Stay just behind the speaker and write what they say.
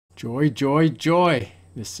Joy, joy, joy.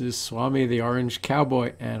 This is Swami the Orange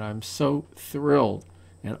Cowboy, and I'm so thrilled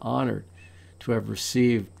and honored to have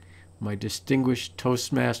received my Distinguished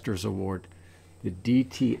Toastmasters Award, the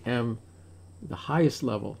DTM, the highest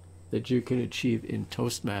level that you can achieve in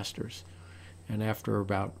Toastmasters. And after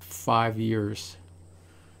about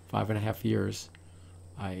 5.5 years,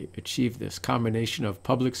 I achieved this combination of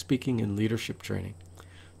public speaking and leadership training.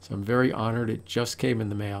 So I'm very honored. It just came in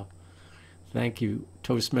the mail. Thank you,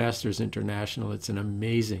 Toastmasters International. It's an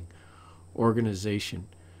amazing organization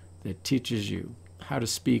that teaches you how to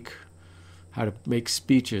speak, how to make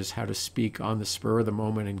speeches, how to speak on the spur of the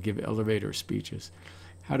moment and give elevator speeches,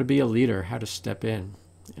 how to be a leader, how to step in,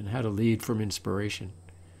 and how to lead from inspiration.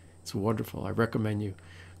 It's wonderful. I recommend you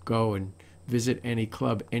go and visit any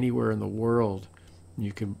club anywhere in the world.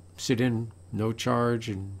 You can sit in, no charge,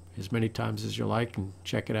 and as many times as you like, and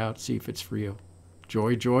check it out, see if it's for you.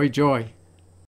 Joy, joy, joy.